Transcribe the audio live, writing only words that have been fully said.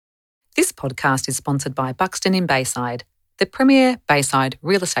This podcast is sponsored by Buxton in Bayside, the premier Bayside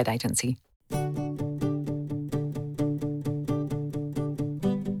real estate agency.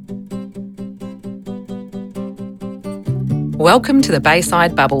 Welcome to the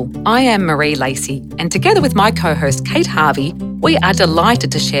Bayside Bubble. I am Marie Lacey, and together with my co-host Kate Harvey, we are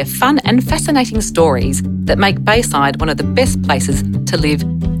delighted to share fun and fascinating stories that make Bayside one of the best places to live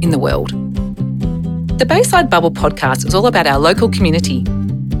in the world. The Bayside Bubble podcast is all about our local community,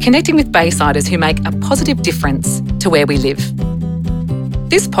 connecting with Baysiders who make a positive difference to where we live.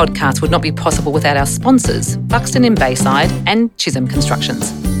 This podcast would not be possible without our sponsors, Buxton in Bayside and Chisholm Constructions.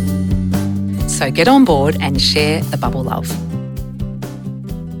 So get on board and share the bubble love.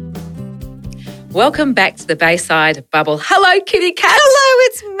 Welcome back to the Bayside Bubble. Hello, Kitty Cat. Hello,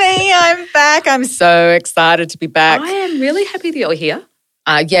 it's me. I'm back. I'm so excited to be back. I am really happy that you're here.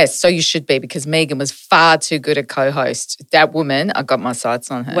 Yes, so you should be, because Megan was far too good a co-host. That woman, I got my sights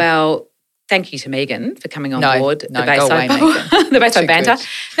on her. Well, thank you to Megan for coming on board the go Bayside away, Bubble. Megan. The Bayside Banter. Good.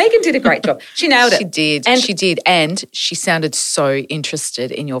 Megan did a great job. She nailed it. She did. And she sounded so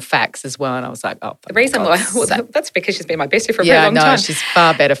interested in your facts as well. And I was like, oh, the reason why, that's because she's been my bestie for a very long time. She's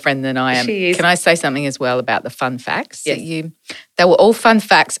far better friend than I am. She is. Can I say something as well about the fun facts? Yes. They were all fun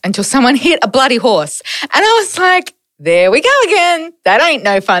facts until someone hit a bloody horse. And I was like, there we go again. That ain't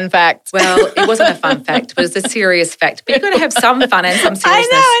no fun fact. Well, it wasn't a fun fact, but it's a serious fact. But you've got to have some fun and some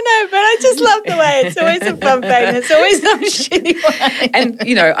seriousness. I know, but I just love the way it's always a fun fact and it's always some shitty one. And,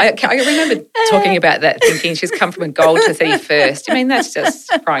 you know, I remember talking about that, thinking she's come from a gold to 31st. I mean, that's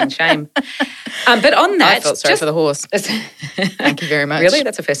just crying shame. But on that... I felt sorry for the horse. Thank you very much. Really?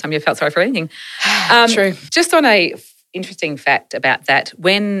 That's the first time you felt sorry for anything. True. Just on a interesting fact about that,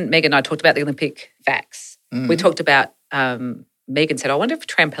 when Megan and I talked about the Olympic facts, we talked about, Megan said, I wonder if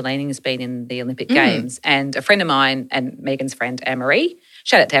trampolining has been in the Olympic Games. And a friend of mine and Megan's friend, Anne-Marie,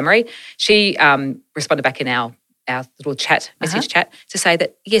 shout out to Anne-Marie, she responded back in our little chat, message chat, to say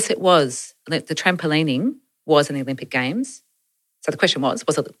that, yes, it was. The trampolining was in the Olympic Games. So the question was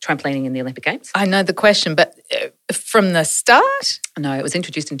it trampolining in the Olympic Games? I know the question, but from the start? No, it was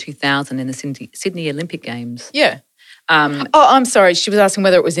introduced in 2000 in the Sydney Olympic Games. Yeah. I'm sorry. She was asking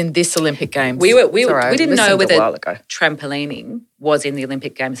whether it was in this Olympic Games. We didn't know whether a while ago. Trampolining was in the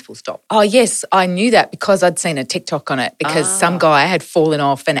Olympic Games full stop. Oh, yes. I knew that because I'd seen a TikTok on it, because some guy had fallen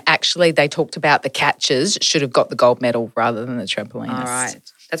off and actually they talked about the catchers should have got the gold medal rather than the trampolinists. All right.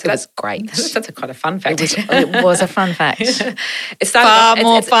 That's great. That's a kind of fun fact. It was a fun fact. It Far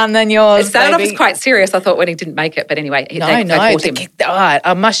more fun than yours, It started baby. off as quite serious, I thought, when he didn't make it. But anyway, they caught him. All right,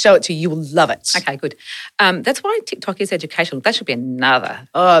 I must show it to you. You will love it. Okay, good. That's why TikTok is educational. That should be another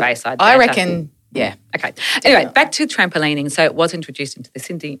Bayside I Banter. reckon, yeah. Okay. Anyway, back to trampolining. So it was introduced into the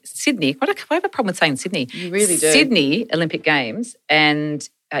Sydney. I have a problem with saying Sydney. You really do. Sydney Olympic Games and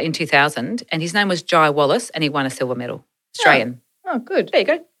in 2000, and his name was Jai Wallace, and he won a silver medal. Australian. Oh, good. There you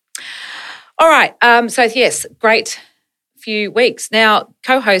go. All right. So, yes, great few weeks. Now,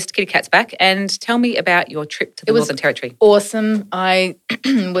 co-host Kitty Cat's back, and tell me about your trip to the Northern Territory. Awesome. I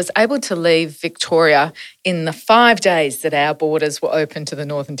was able to leave Victoria in the 5 days that our borders were open to the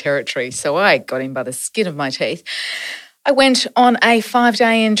Northern Territory. So I got in by the skin of my teeth. I went on a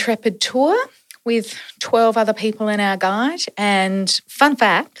 5-day intrepid tour with 12 other people in our guide. And fun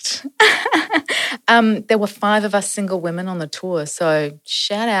fact, there were 5 of us single women on the tour. So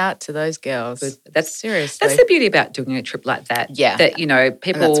shout out to those girls. That's seriously. That's the beauty about doing a trip like that. Yeah. That, you know,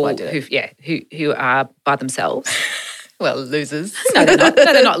 people who are by themselves. Well, losers. No, they're not.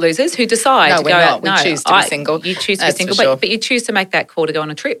 No, they're not losers. Who decide to go out. We choose to be single. You choose to be single, but you choose to make that call to go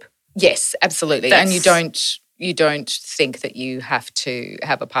on a trip. Yes, absolutely. And you don't think that you have to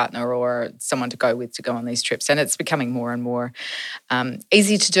have a partner or someone to go with to go on these trips. And it's becoming more and more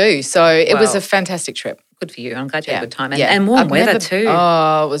easy to do. So it was a fantastic trip. Good for you. I'm glad you had a good time. And warm weather too.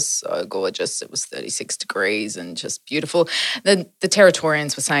 Oh, it was so gorgeous. It was 36 degrees and just beautiful. The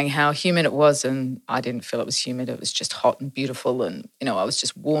Territorians were saying how humid it was, and I didn't feel it was humid. It was just hot and beautiful, and, you know, I was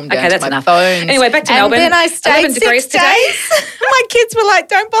just warm down to my bones. Anyway, back to Melbourne. And then I stayed 6 today. days. My kids were like,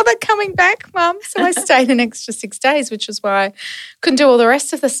 don't bother coming back, Mum. So I stayed an extra 6 days, which was why I couldn't do all the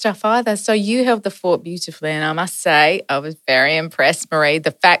rest of the stuff either. So you held the fort beautifully, and I must say I was very impressed, Marie. The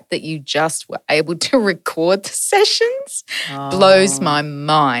fact that you just were able to record the sessions blows my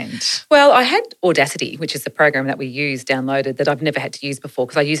mind. Well, I had Audacity, which is the program that we use downloaded that I've never had to use before,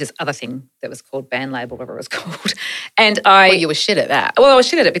 because I use this other thing that was called Bandlab or whatever it was called. And you were shit at that. Well, I was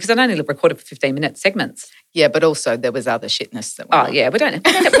shit at it because I only recorded for 15-minute segments. Yeah, but also there was other shitness that went on. Yeah, we don't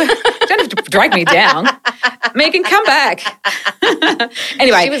have to drag me down. Megan, come back.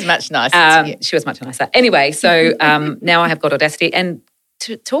 Anyway. She was much nicer to you. She was much nicer. Anyway, so now I have got Audacity, and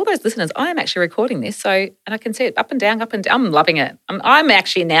to all those listeners, I am actually recording this, and I can see it up and down, up and down. I'm loving it. I'm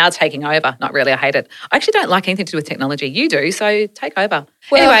actually now taking over. Not really, I hate it. I actually don't like anything to do with technology. You do, so take over.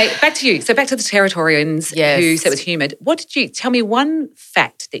 Well, anyway, back to you. So back to the Territorians who said it was humid. Tell me one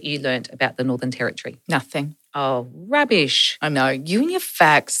fact that you learnt about the Northern Territory? Nothing. Oh, rubbish. I know. You and your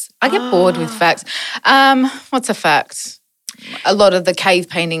facts. I get bored with facts. What's a fact? A lot of the cave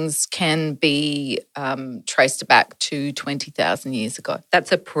paintings can be traced back to 20,000 years ago.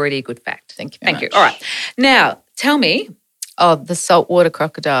 That's a pretty good fact. Thank you very much. Thank you. All right. Now, tell me. Oh, the saltwater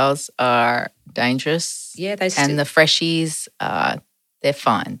crocodiles are dangerous. Yeah, and the freshies, they're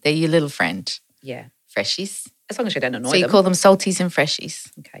fine. They're your little friend. Yeah. Freshies. As long as you don't annoy them. So you call them salties and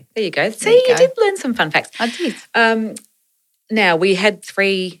freshies. Okay, there you go. See, you did learn some fun facts. I did. Now, we had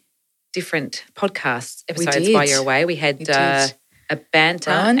 3 different podcast episodes while you're away. We had a Banter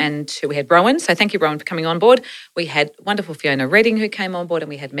and we had Rowan. So thank you, Rowan, for coming on board. We had wonderful Fiona Redding who came on board, and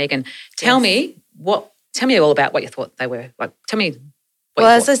we had Megan. Tell me all about what you thought they were. Like, tell me. Well,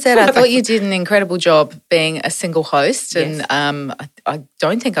 as I said, I thought you did an incredible job being a single host, and I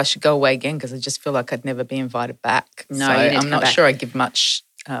don't think I should go away again because I just feel like I'd never be invited back. No, so I'm not sure I give much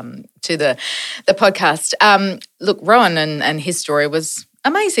to the podcast. Look, Rowan and his story was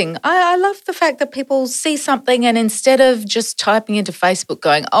amazing. I love the fact that people see something and instead of just typing into Facebook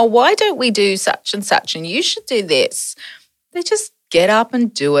going, oh, why don't we do such and such and you should do this, they just get up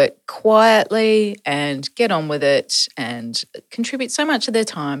and do it quietly and get on with it and contribute so much of their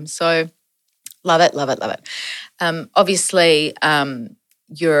time. So love it, love it, love it. Obviously,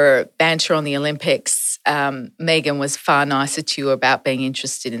 your banter on the Olympics, Megan was far nicer to you about being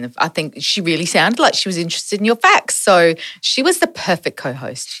interested in I think she really sounded like she was interested in your facts. So she was the perfect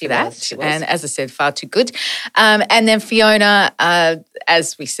co-host for that. She was. And as I said, far too good. And then Fiona,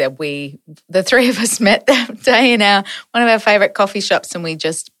 as we said, the 3 of us met that day in one of our favourite coffee shops and we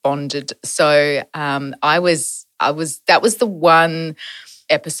just bonded. So that was the one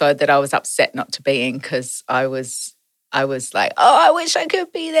episode that I was upset not to be in because I was like, oh, I wish I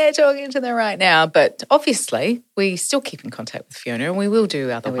could be there talking to them right now. But obviously, we still keep in contact with Fiona and we will do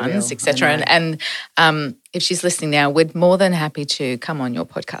other ones, etc. And if she's listening now, we're more than happy to come on your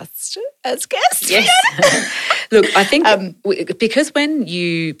podcast as guests. Yes. Look, I think because when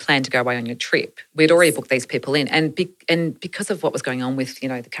you planned to go away on your trip, we'd already booked these people in. And because of what was going on with,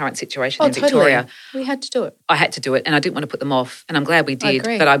 the current situation in Victoria. We had to do it. I had to do it and I didn't want to put them off. And I'm glad we did.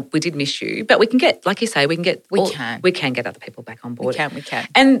 But we did miss you. But we can get, like you say, we can get other people back on board. We can.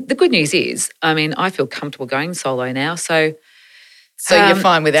 And the good news is, I feel comfortable going solo now. So you're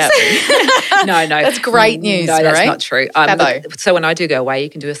fine without me? No. That's great news, No, that's right? not true. So when I do go away, you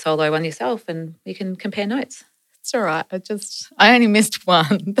can do a solo one yourself and you can compare notes. It's all right. I only missed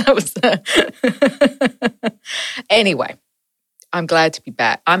one. That was Anyway, I'm glad to be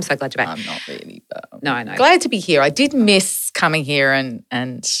back. I'm so glad you're back. I'm not really. No, I know. Glad to be here. I did miss coming here and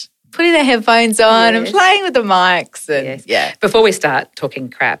putting the headphones on and playing with the mics. And yeah. Before we start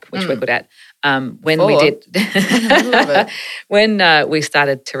talking crap, which we're good at, when we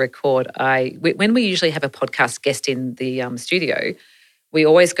started to record, when we usually have a podcast guest in the studio, we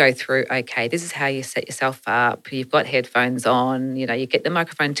always go through, okay, this is how you set yourself up. You've got headphones on, you get the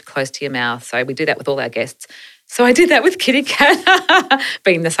microphone too close to your mouth. So we do that with all our guests. So I did that with Kitty Cat,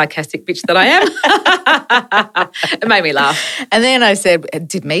 being the sarcastic bitch that I am. It made me laugh. And then I said,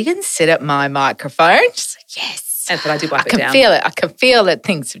 did Megan set up my microphone? She's like, yes. But I did wipe it down. I can feel it. I can feel that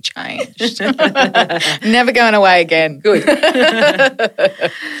things have changed. Never going away again. Good.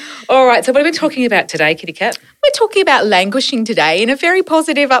 All right, so what are we talking about today, Kitty Cat? We're talking about languishing today in a very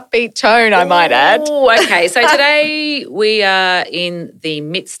positive, upbeat tone, I might add. Okay, so today we are in the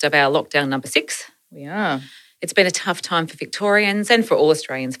midst of our lockdown number 6. We are. It's been a tough time for Victorians and for all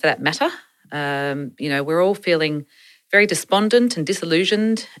Australians for that matter. We're all feeling very despondent and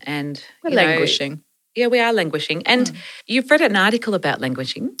disillusioned and we're languishing. Yeah, we are languishing. And you've read an article about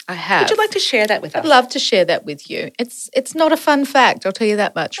languishing. I have. Would you like to share that with us? I'd love to share that with you. It's not a fun fact, I'll tell you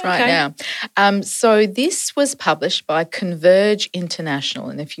that much right now. So this was published by Converge International,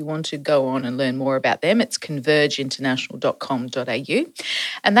 and if you want to go on and learn more about them, it's convergeinternational.com.au.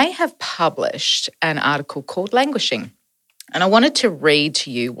 And they have published an article called Languishing. And I wanted to read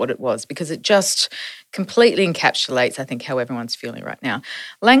to you what it was because it just completely encapsulates, I think, how everyone's feeling right now.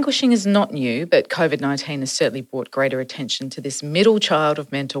 Languishing is not new, but COVID-19 has certainly brought greater attention to this middle child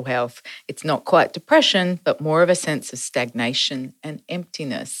of mental health. It's not quite depression, but more of a sense of stagnation and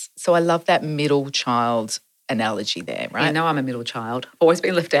emptiness. So I love that middle child analogy there, right? You know I'm a middle child. Always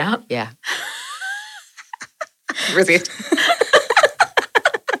been left out. Yeah. Brilliant.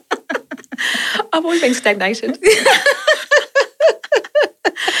 I've always been stagnated.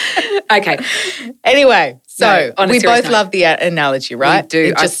 Okay. Anyway, so on a we serious both note. love the analogy, right? We do.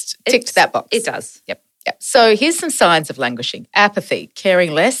 It just ticked that box. It does. Yep. So here's some signs of languishing. Apathy,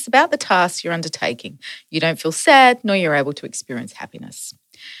 caring less about the task you're undertaking. You don't feel sad, nor you're able to experience happiness.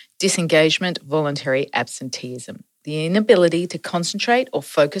 Disengagement, voluntary absenteeism. The inability to concentrate or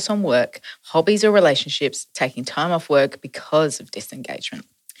focus on work, hobbies or relationships, taking time off work because of disengagement.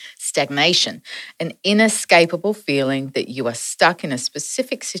 Stagnation, an inescapable feeling that you are stuck in a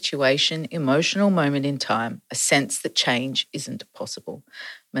specific situation, emotional moment in time, a sense that change isn't possible.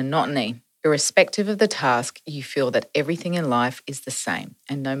 Monotony, irrespective of the task, you feel that everything in life is the same,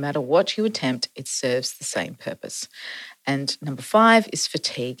 and no matter what you attempt, it serves the same purpose. And number 5 is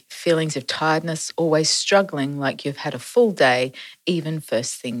fatigue, feelings of tiredness, always struggling like you've had a full day, even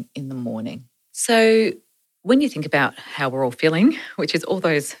first thing in the morning. So when you think about how we're all feeling, which is all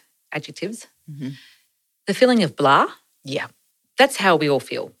those adjectives, the feeling of blah, that's how we all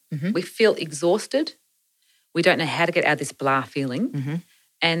feel. We feel exhausted. We don't know how to get out of this blah feeling.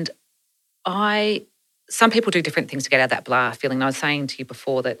 And some people do different things to get out of that blah feeling. And I was saying to you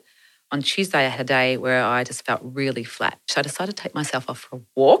before that on Tuesday I had a day where I just felt really flat. So I decided to take myself off for a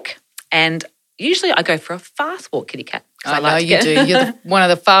walk. And usually I go for a fast walk, kitty cat. I know you do. You're one of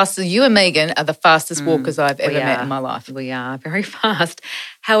the fastest. You and Megan are the fastest walkers I've ever met in my life. We are very fast.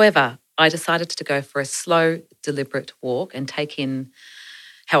 However, I decided to go for a slow, deliberate walk and take in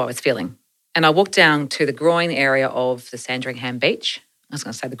how I was feeling. And I walked down to the groin area of the Sandringham Beach. I was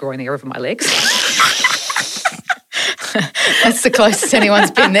going to say the groin area of my legs. That's the closest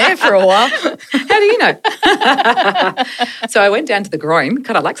anyone's been there for a while. How do you know? So I went down to the groin.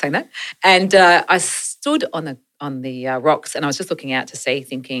 God, I like saying that. And I stood on the rocks and I was just looking out to sea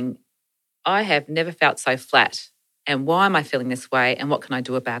thinking, I have never felt so flat. And why am I feeling this way? And what can I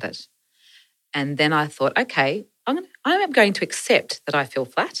do about it? And then I thought, okay, I am going to accept that I feel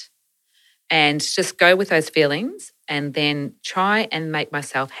flat and just go with those feelings and then try and make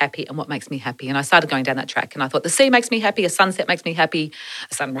myself happy and what makes me happy. And I started going down that track and I thought the sea makes me happy, a sunset makes me happy,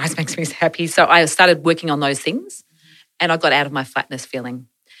 a sunrise makes me happy. So I started working on those things and I got out of my flatness feeling.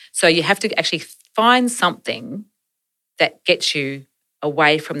 So you have to actually find something that gets you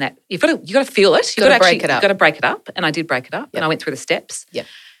away from that. You've got to feel it. You've got to break it up. You've got to break it up. And I did break it up and I went through the steps. Yeah.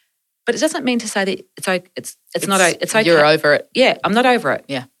 But it doesn't mean to say that it's okay. You're over it. Yeah, I'm not over it.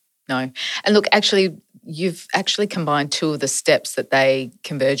 Yeah, no. And look, actually, you've actually combined 2 of the steps that they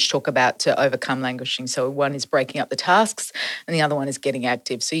Converge talk about to overcome languishing. So one is breaking up the tasks and the other one is getting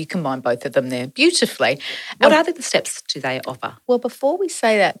active. So you combine both of them there beautifully. What other steps do they offer? Well, before we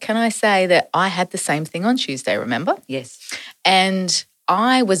say that, can I say that I had the same thing on Tuesday, remember? Yes. And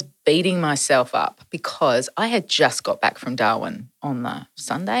I was beating myself up because I had just got back from Darwin on the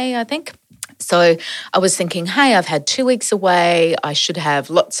Sunday, I think. So I was thinking, hey, I've had 2 weeks away. I should have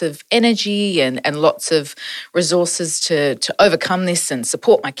lots of energy and lots of resources to overcome this and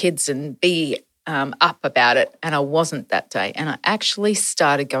support my kids and be up about it. And I wasn't that day. And I actually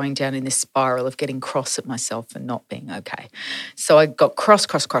started going down in this spiral of getting cross at myself and not being okay. So I got cross.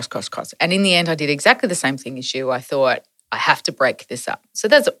 And in the end, I did exactly the same thing as you. I thought, I have to break this up. So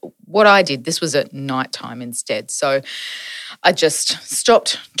that's what I did. This was at nighttime instead. So I just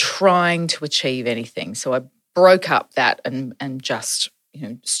stopped trying to achieve anything. So I broke up that and just,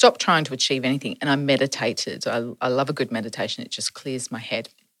 stopped trying to achieve anything. And I meditated. I love a good meditation. It just clears my head.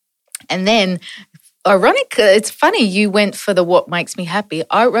 And then, ironically, it's funny, you went for the what makes me happy.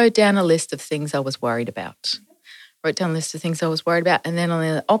 I wrote down a list of things I was worried about. And then on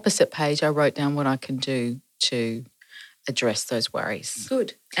the opposite page, I wrote down what I can do to address those worries.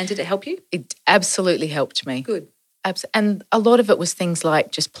 Good. And did it help you? It absolutely helped me. Good. And a lot of it was things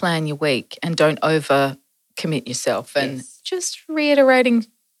like just plan your week and don't over commit yourself and just reiterating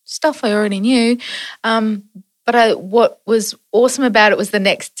stuff I already knew. But what was awesome about it was the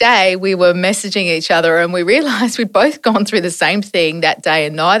next day we were messaging each other and we realised we'd both gone through the same thing that day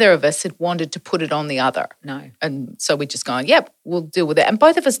and neither of us had wanted to put it on the other. No. And so we just gone, yep, we'll deal with it. And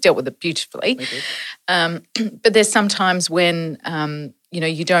both of us dealt with it beautifully. We did. But there's sometimes when,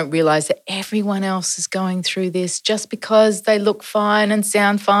 you don't realise that everyone else is going through this just because they look fine and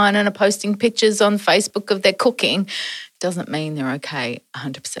sound fine and are posting pictures on Facebook of their cooking doesn't mean they're okay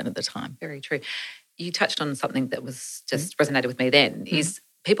 100% of the time. Very true. You touched on something that was just resonated with me then, is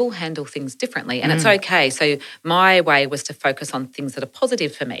people handle things differently and it's okay. So my way was to focus on things that are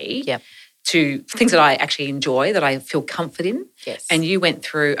positive for me, to things that I actually enjoy, that I feel comfort in. Yes. And you went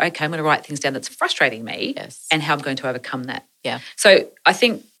through, okay, I'm going to write things down that's frustrating me and how I'm going to overcome that. Yeah. So I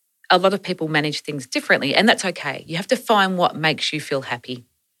think a lot of people manage things differently and that's okay. You have to find what makes you feel happy.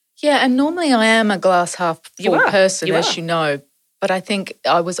 Yeah, and normally I am a glass half full person, as you know. But I think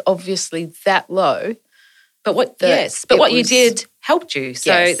I was obviously that low. But what you did helped you.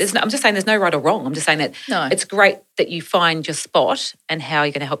 So I'm just saying there's no right or wrong. I'm just saying that it's great that you find your spot and how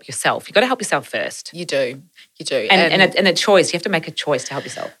you're going to help yourself. You've got to help yourself first. You do. And a choice. You have to make a choice to help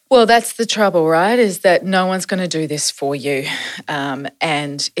yourself. Well, that's the trouble, right, is that no one's going to do this for you.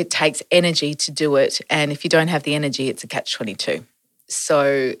 And it takes energy to do it. And if you don't have the energy, it's a catch-22.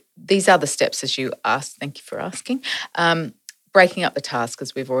 So these are the steps, as you asked. Thank you for asking. Breaking up the task,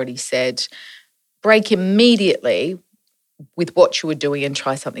 as we've already said. Break immediately with what you were doing and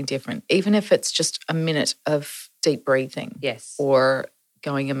try something different, even if it's just a minute of deep breathing. Yes. Or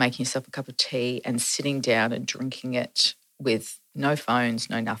going and making yourself a cup of tea and sitting down and drinking it with no phones,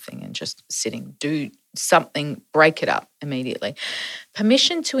 no nothing, and just sitting. Do something, break it up immediately.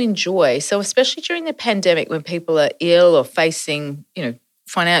 Permission to enjoy. So especially during the pandemic when people are ill or facing,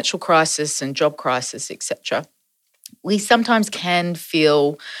 financial crisis and job crisis, etc., we sometimes can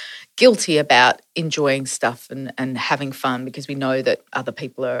feel guilty about enjoying stuff and having fun because we know that other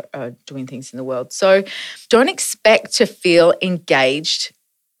people are doing things in the world. So don't expect to feel engaged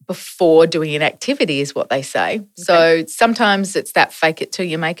before doing an activity is what they say. Okay. So sometimes it's that fake it till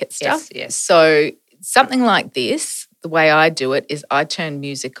you make it stuff. Yes. So something like this, the way I do it is I turn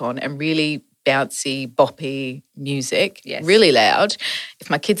music on and really bouncy, boppy music, really loud. If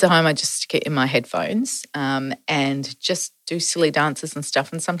my kids are home, I just stick it in my headphones and just do silly dances and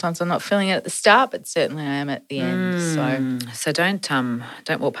stuff. And sometimes I'm not feeling it at the start, but certainly I am at the end. So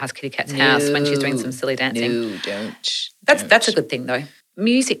don't walk past Kitty Cat's house when she's doing some silly dancing. No, don't. That's a good thing though.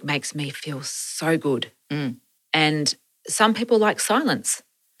 Music makes me feel so good. And some people like silence.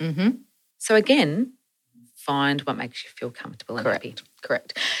 Mm-hmm. So again, find what makes you feel comfortable and happy.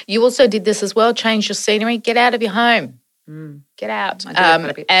 Correct. You also did this as well, change your scenery, get out of your home. Get out.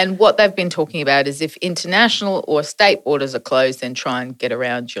 And what they've been talking about is if international or state borders are closed, then try and get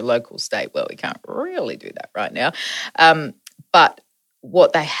around your local state. Well, we can't really do that right now. But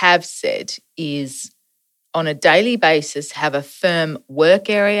what they have said is on a daily basis, have a firm work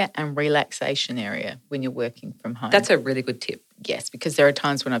area and relaxation area when you're working from home. That's a really good tip. Yes, because there are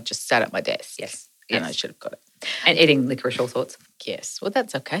times when I've just sat at my desk. Yes. And I should have got it. And eating licorice all sorts. Yes. Well,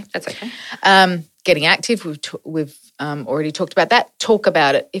 that's okay. That's okay. Getting active, we've already talked about that. Talk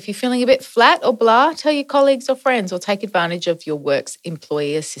about it. If you're feeling a bit flat or blah, tell your colleagues or friends or take advantage of your work's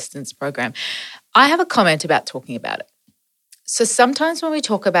employee assistance program. I have a comment about talking about it. So sometimes when we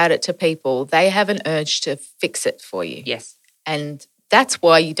talk about it to people, they have an urge to fix it for you. Yes. And that's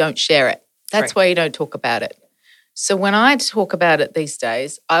why you don't share it. That's why you don't talk about it. So when I talk about it these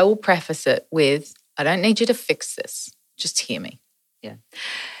days, I will preface it with, I don't need you to fix this. Just hear me. Yeah.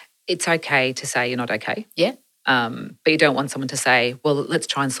 It's okay to say you're not okay. Yeah. But you don't want someone to say, well, let's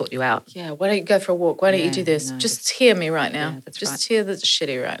try and sort you out. Yeah, why don't you go for a walk? Why don't you do this? No, just hear me right now. Yeah, just hear that's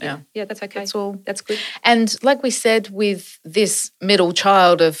shitty right now. Yeah, that's okay. That's all. That's good. And like we said with this middle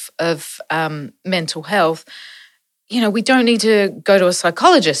child of mental health, we don't need to go to a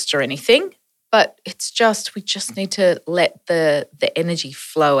psychologist or anything, but we just need to let the energy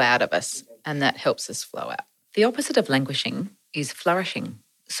flow out of us, and that helps us flow out. The opposite of languishing is flourishing.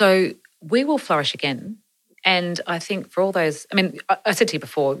 So we will flourish again. And I think for all those, I said to you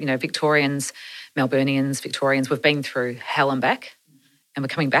before, Victorians, Melburnians, Victorians, we've been through hell and back and we're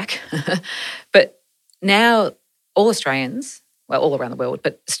coming back. But now all Australians, well, all around the world,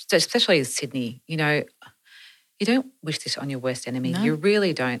 but especially Sydney, you don't wish this on your worst enemy. No. You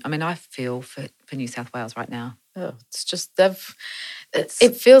really don't. I feel for New South Wales right now. Oh, it's just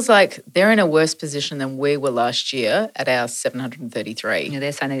it feels like they're in a worse position than we were last year at our 733.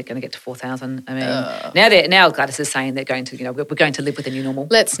 They're saying they're going to get to 4,000. Now Gladys is saying they're going to, we're going to live with the new normal.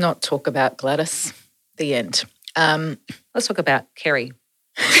 Let's not talk about Gladys. The end. Let's talk about Kerry.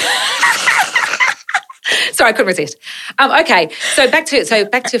 Sorry, I couldn't resist. Okay, so back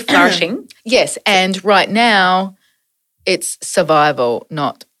to flourishing. Yes, and right now it's survival,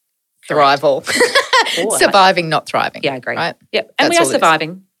 not thrival. Surviving, not thriving. Yeah, I agree. Right? Yep, and we are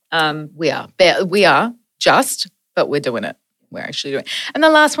surviving. We are just, but we're doing it. We're actually doing it. And the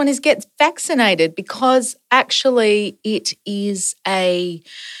last one is get vaccinated, because actually it is an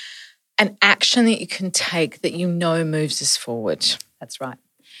action that you can take that moves us forward. That's right.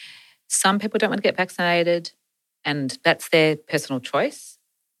 Some people don't want to get vaccinated, and that's their personal choice.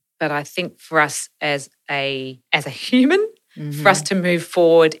 But I think for us as a human, for us to move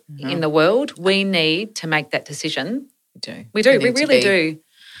forward in the world, we need to make that decision. We do. We really do.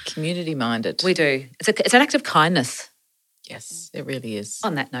 Community minded. We do. It's an act of kindness. Yes, it really is.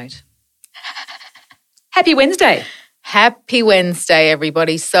 On that note, happy Wednesday. Happy Wednesday,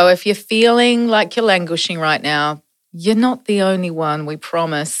 everybody. So if you're feeling like you're languishing right now, You're not the only one, we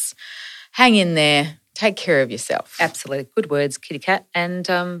promise. Hang in there. Take care of yourself. Absolutely. Good words, kitty cat. And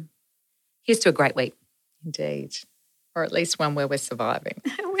here's to a great week. Indeed. Or at least one where we're surviving.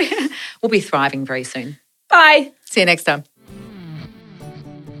 We'll be thriving very soon. Bye. See you next time.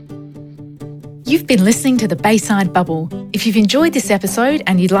 You've been listening to the Bayside Bubble. If you've enjoyed this episode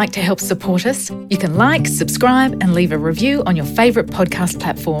and you'd like to help support us, you can like, subscribe and leave a review on your favourite podcast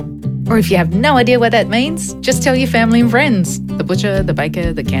platform. Or if you have no idea what that means, just tell your family and friends. The butcher, the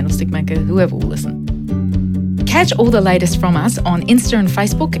baker, the candlestick maker, whoever will listen. Catch all the latest from us on Insta and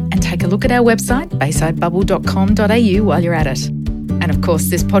Facebook and take a look at our website, baysidebubble.com.au, while you're at it. And of course,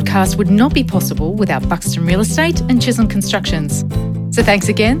 this podcast would not be possible without Buxton Real Estate and Chisholm Constructions. So thanks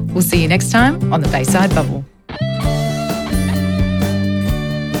again. We'll see you next time on the Bayside Bubble.